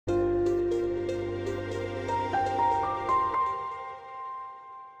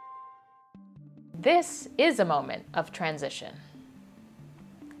This is a moment of transition.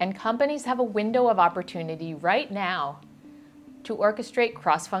 And companies have a window of opportunity right now to orchestrate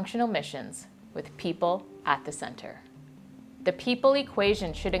cross-functional missions with people at the center. The people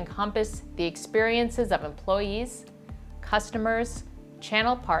equation should encompass the experiences of employees, customers,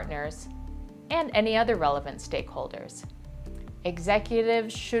 channel partners, and any other relevant stakeholders.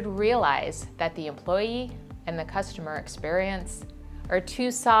 Executives should realize that the employee and the customer experience are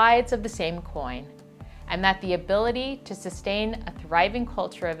two sides of the same coin, and that the ability to sustain a thriving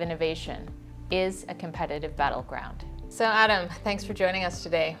culture of innovation is a competitive battleground. So Adam, thanks for joining us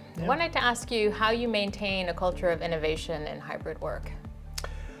today. Yeah. I wanted to ask you how you maintain a culture of innovation in hybrid work.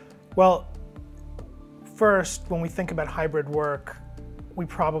 Well, first, when we think about hybrid work, we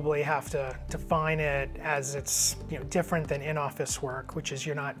probably have to define it as it's different than in-office work, which is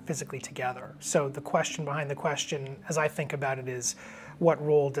you're not physically together. So the question behind the question, as I think about it, is what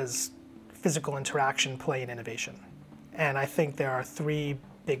role does physical interaction play in innovation? And I think there are three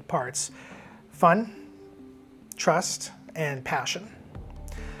big parts: fun, trust, and passion.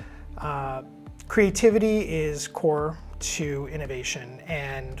 Creativity is core to innovation,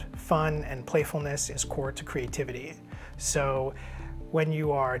 and fun and playfulness is core to creativity. So when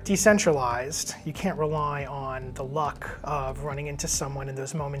you are decentralized, you can't rely on the luck of running into someone in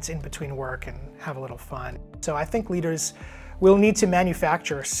those moments in between work and have a little fun. So I think leaders will need to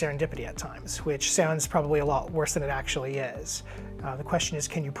manufacture serendipity at times, which sounds probably a lot worse than it actually is. The question is,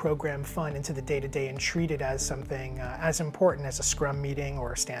 can you program fun into the day-to-day and treat it as something as important as a scrum meeting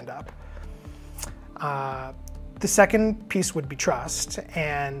or a stand-up? The second piece would be trust,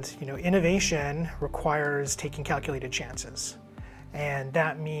 and innovation requires taking calculated chances. And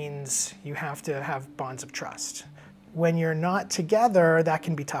that means you have to have bonds of trust. When you're not together, that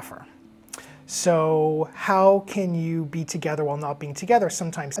can be tougher. So how can you be together while not being together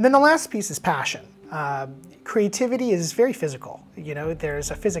sometimes? And then the last piece is passion. Creativity is very physical.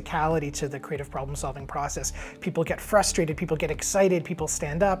 There's a physicality to the creative problem-solving process. People get frustrated, people get excited, people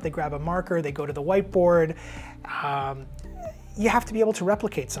stand up, they grab a marker, they go to the whiteboard. You have to be able to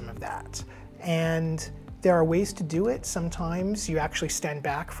replicate some of that. And there are ways to do it. Sometimes you actually stand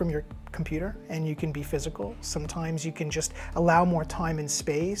back from your computer and you can be physical. Sometimes you can just allow more time and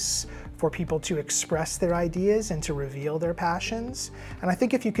space for people to express their ideas and to reveal their passions. And I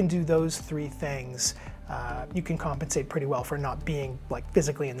think if you can do those three things, you can compensate pretty well for not being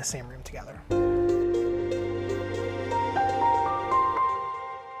physically in the same room together.